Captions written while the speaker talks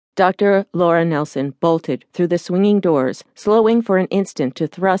Dr. Laura Nelson bolted through the swinging doors, slowing for an instant to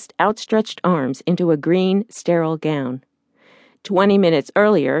thrust outstretched arms into a green, sterile gown. 20 minutes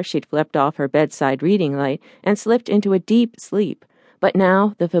earlier, she'd flipped off her bedside reading light and slipped into a deep sleep, but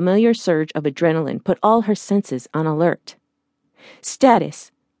now the familiar surge of adrenaline put all her senses on alert.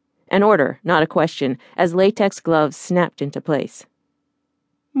 Status! An order, not a question, as latex gloves snapped into place.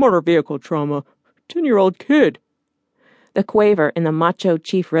 Motor vehicle trauma. 10-year-old kid. The quaver in the macho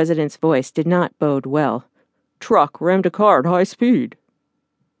chief resident's voice did not bode well. Truck rammed a car at high speed.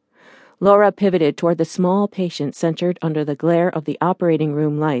 Laura pivoted toward the small patient centered under the glare of the operating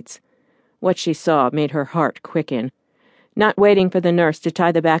room lights. What she saw made her heart quicken. Not waiting for the nurse to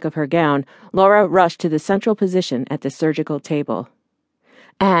tie the back of her gown, Laura rushed to the central position at the surgical table.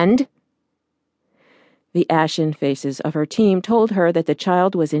 And the ashen faces of her team told her that the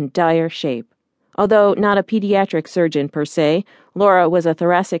child was in dire shape. Although not a pediatric surgeon per se, Laura was a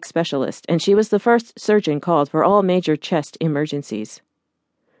thoracic specialist, and she was the first surgeon called for all major chest emergencies.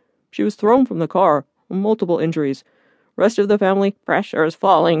 She was thrown from the car. Multiple injuries. Rest of the family, pressure's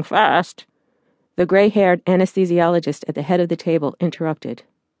falling fast. The gray-haired anesthesiologist at the head of the table interrupted.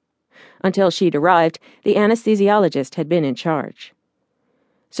 Until she'd arrived, the anesthesiologist had been in charge.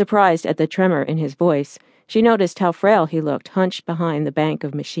 Surprised at the tremor in his voice, she noticed how frail he looked hunched behind the bank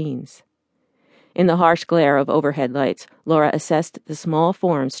of machines. In the harsh glare of overhead lights, Laura assessed the small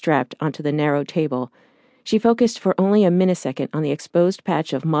form strapped onto the narrow table. She focused for only a millisecond on the exposed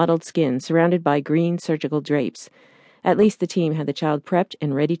patch of mottled skin surrounded by green surgical drapes. At least the team had the child prepped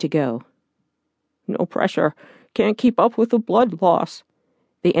and ready to go. No pressure. Can't keep up with the blood loss.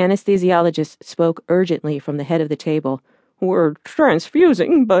 The anesthesiologist spoke urgently from the head of the table. We're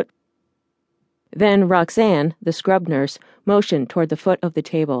transfusing, but... Then Roxanne, the scrub nurse, motioned toward the foot of the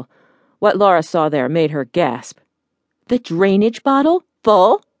table. What Laura saw there made her gasp. The drainage bottle?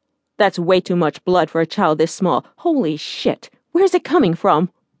 Full? That's way too much blood for a child this small. Holy shit! Where's it coming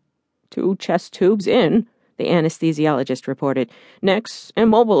from? 2 chest tubes in, the anesthesiologist reported. Neck's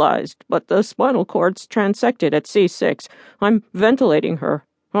immobilized, but the spinal cord's transected at C6. I'm ventilating her.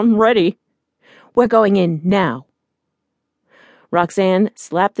 I'm ready. We're going in now. Roxanne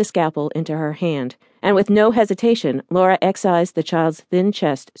slapped the scalpel into her hand, and with no hesitation, Laura excised the child's thin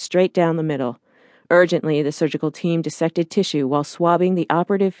chest straight down the middle. Urgently, the surgical team dissected tissue while swabbing the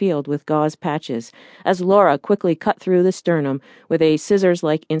operative field with gauze patches, as Laura quickly cut through the sternum with a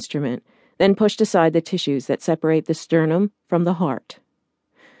scissors-like instrument, then pushed aside the tissues that separate the sternum from the heart.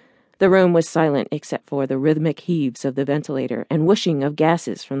 The room was silent except for the rhythmic heaves of the ventilator and whooshing of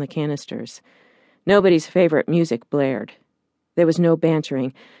gases from the canisters. Nobody's favorite music blared. There was no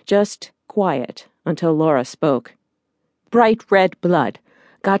bantering, just quiet until Laura spoke. Bright red blood.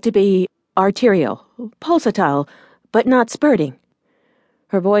 Got to be arterial, pulsatile, but not spurting.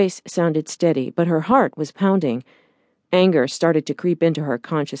 Her voice sounded steady, but her heart was pounding. Anger started to creep into her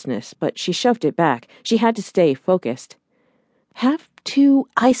consciousness, but she shoved it back. She had to stay focused. Have to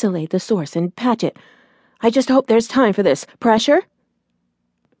isolate the source and patch it. I just hope there's time for this. Pressure?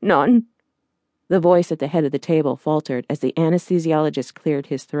 None. The voice at the head of the table faltered as the anesthesiologist cleared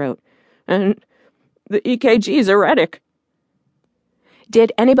his throat. And the EKG's erratic.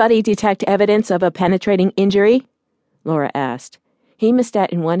 Did anybody detect evidence of a penetrating injury? Laura asked. Hemostat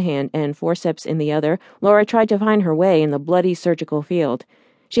in one hand and forceps in the other, Laura tried to find her way in the bloody surgical field.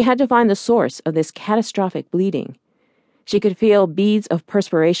 She had to find the source of this catastrophic bleeding. She could feel beads of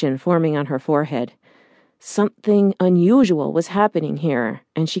perspiration forming on her forehead. Something unusual was happening here,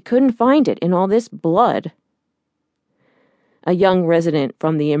 and she couldn't find it in all this blood. A young resident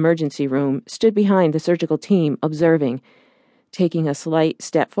from the emergency room stood behind the surgical team, observing. Taking a slight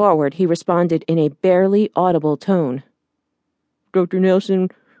step forward, he responded in a barely audible tone. Dr. Nelson,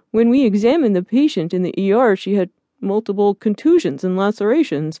 when we examined the patient in the ER, she had multiple contusions and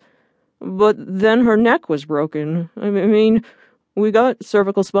lacerations. But then her neck was broken. I mean, we got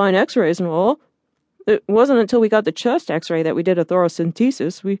cervical spine x-rays and all. It wasn't until we got the chest x-ray that we did a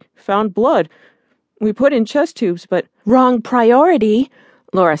thoracentesis. We found blood. We put in chest tubes, but... Wrong priority,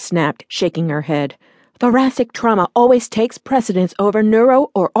 Laura snapped, shaking her head. Thoracic trauma always takes precedence over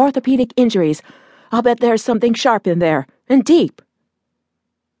neuro or orthopedic injuries. I'll bet there's something sharp in there, and deep.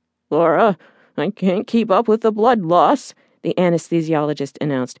 Laura, I can't keep up with the blood loss, the anesthesiologist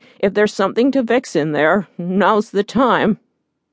announced. If there's something to fix in there, now's the time.